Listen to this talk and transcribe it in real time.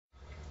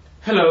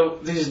Hello,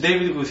 this is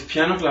David with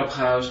Piano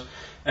Clubhouse,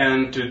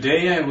 and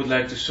today I would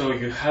like to show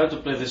you how to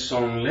play the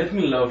song Let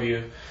Me Love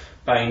You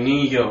by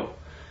Ne-Yo.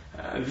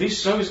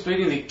 This song is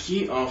played in the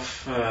key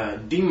of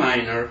D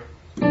minor.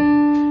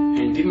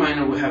 In D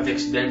minor we have the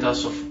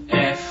accidentals of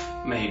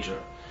F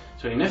major.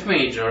 So in F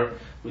major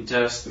we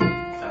just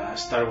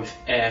start with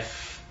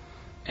F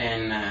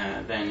and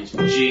then it's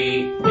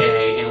G,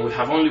 A, and we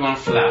have only one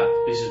flat.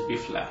 This is B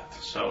flat.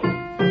 So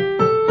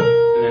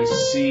and then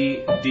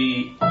C,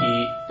 D,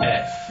 E,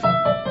 F.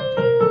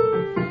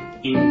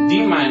 In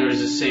D minor is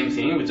the same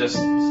thing. Let's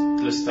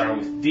start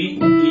with D,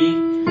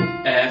 E,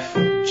 F,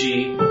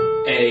 G,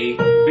 A,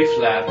 B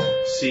flat,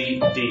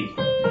 C, D.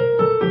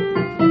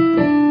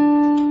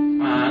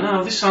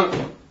 Now this song,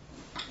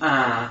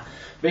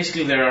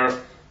 basically there are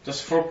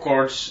just 4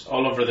 chords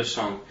all over the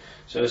song.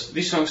 So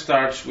this song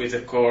starts with a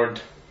chord.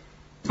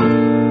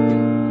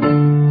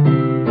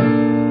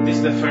 This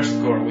is the first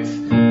chord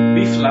with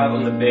B flat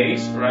on the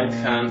bass, right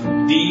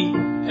hand, D,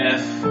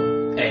 F,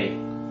 A.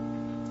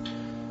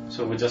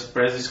 So we just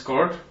press this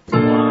chord.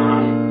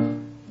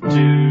 1, 2.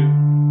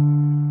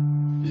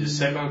 This is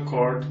the second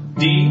chord.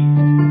 D,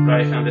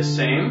 right hand the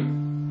same.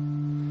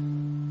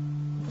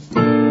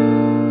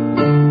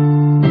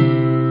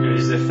 And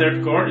this is the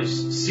third chord.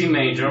 Is C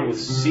major with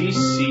C,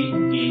 C,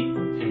 E,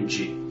 and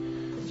G.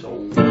 So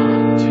 1, 2,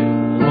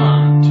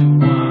 1, 2,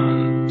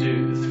 1,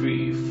 2,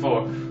 3,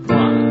 4.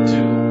 1,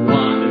 2,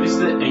 1. And this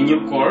is a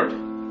new chord.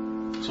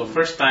 So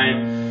first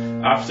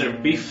time after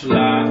B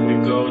flat we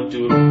go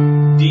to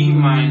D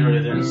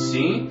minor then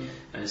C,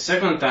 and the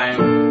second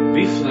time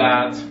B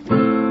flat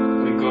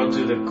we go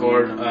to the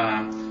chord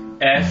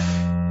F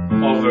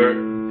over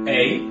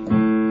A.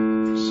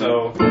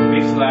 So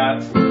B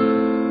flat,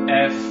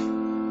 F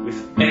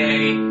with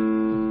A,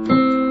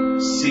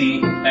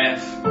 C,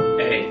 F,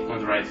 A on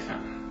the right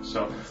hand.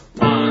 So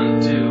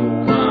 1,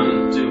 2,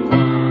 1, 2,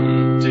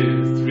 1,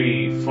 2,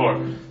 3, 4.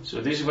 So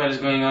this is what is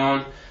going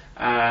on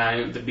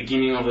in the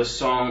beginning of the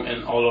song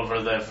and all over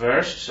the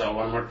verse. So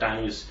one more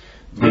time is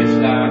B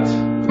flat,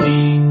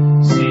 D,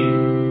 C,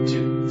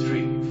 2,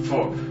 3,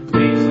 4. B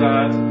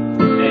flat, A,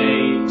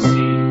 C,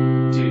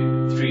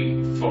 2,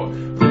 3, 4. 2,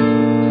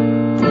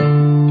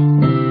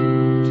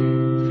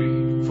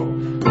 3, 4.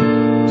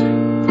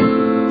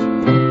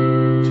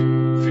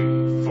 2,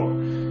 3,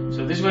 4. So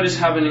this is what is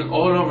happening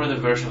all over the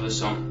verse of the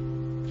song,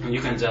 and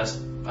you can just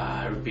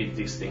repeat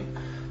this thing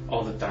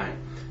all the time.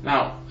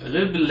 Now a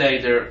little bit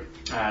later,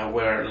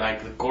 where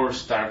like the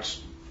chorus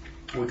starts,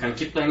 we can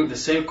keep playing the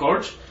same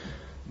chords,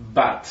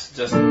 but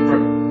just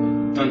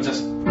don't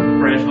just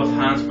press both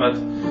hands, but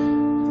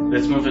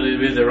let's move a little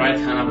bit the right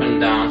hand up and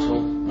down. So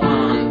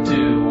 1,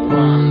 2,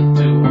 1,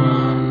 2,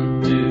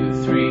 1,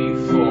 2, 3,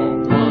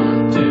 4.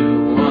 1,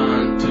 2,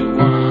 1, 2,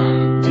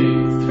 1,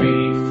 2,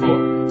 3,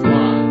 4.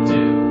 1,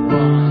 2,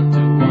 1,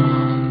 2,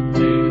 1,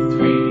 2,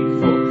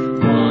 3, 4.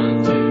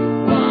 1,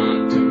 2,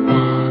 1, 2,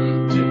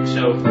 1, 2.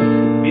 So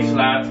B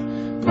flat,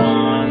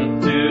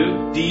 1,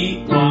 2,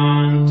 D,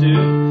 1, 2,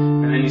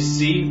 and then you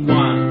C,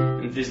 1.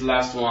 This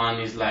last one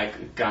is like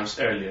it comes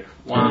earlier.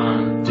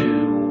 1,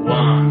 2,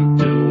 1,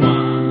 2,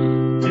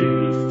 1,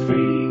 2,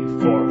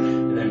 3, 4,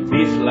 and then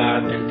B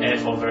flat and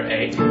F over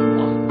A.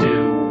 1,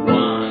 2,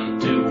 1,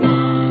 2,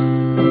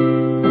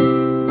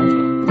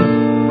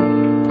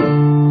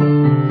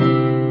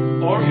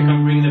 1. Or you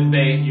can bring the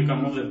bass. You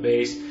can move the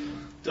bass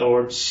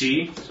towards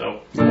C.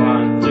 So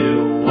 1,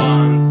 2,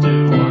 1,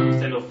 2, 1.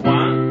 Instead of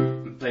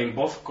 1, playing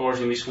both chords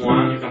in this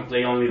one, you can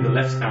play only the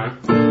left hand.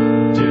 2,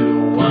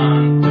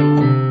 1, 2.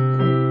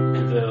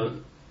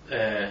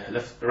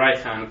 Right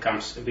hand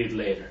comes a bit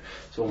later.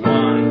 So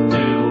 1,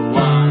 2,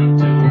 1,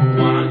 2,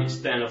 1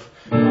 instead of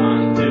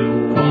 1,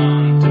 2,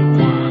 1, 2,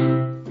 1.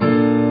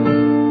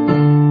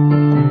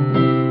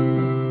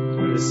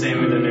 And the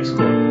same with the next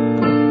chord.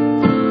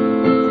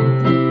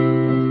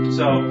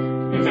 So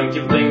you can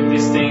keep playing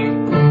this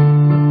thing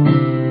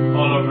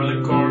all over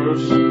the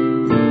chorus,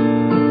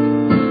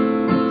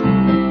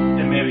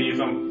 and maybe you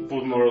can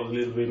put a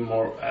little bit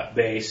more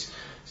bass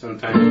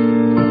sometimes.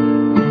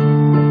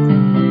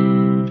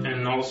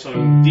 Also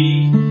in D,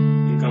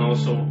 you can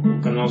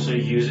also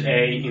use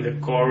A in the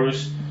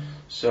chorus.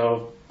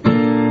 So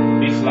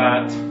B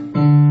flat,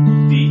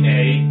 D,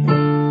 A,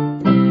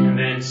 and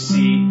then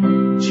C,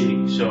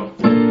 G. So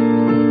and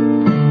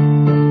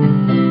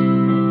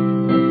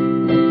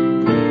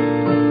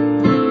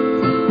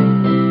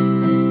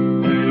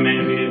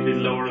maybe a bit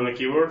lower on the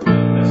keyboard.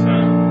 That's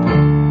fine.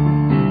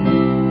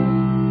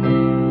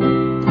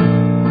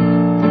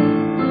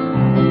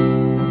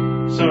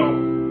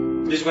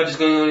 This is what is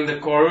going on in the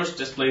chorus.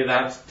 Just play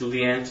that till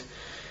the end,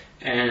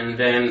 and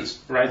then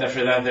right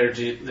after that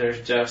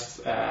there's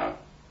just and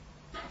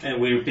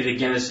we repeat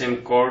again the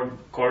same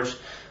chords,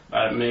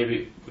 but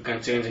maybe we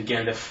can change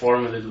again the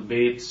form a little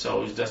bit.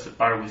 So it's just a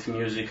part with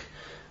music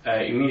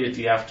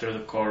immediately after the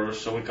chorus.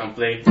 So we can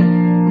play.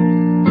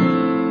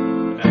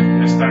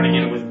 Let's start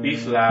again with B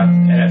flat,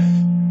 F,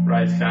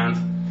 right hand,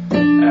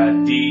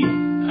 D,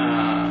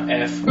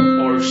 F,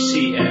 or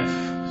C, F.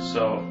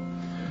 So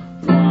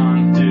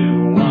 1,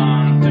 2,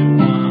 1, 2,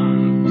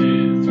 1, 2.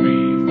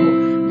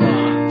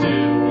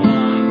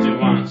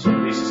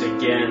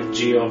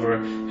 C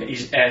over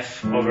is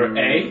F over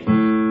A,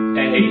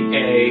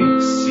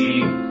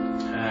 C,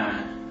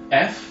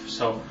 F.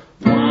 So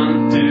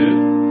 1, 2,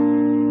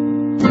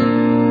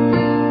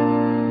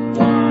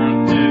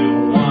 1,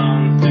 2,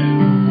 1, 2,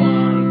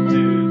 1,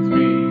 2,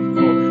 3,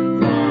 4,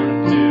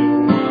 1,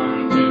 2,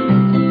 1, 2.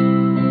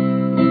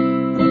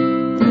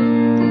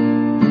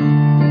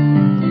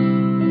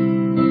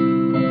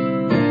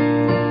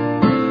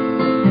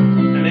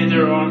 And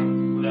later on,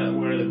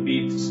 where the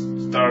beat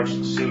starts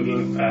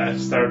singing,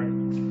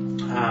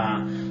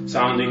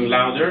 sounding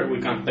louder,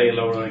 we can play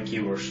lower on the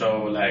keyboard.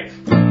 So like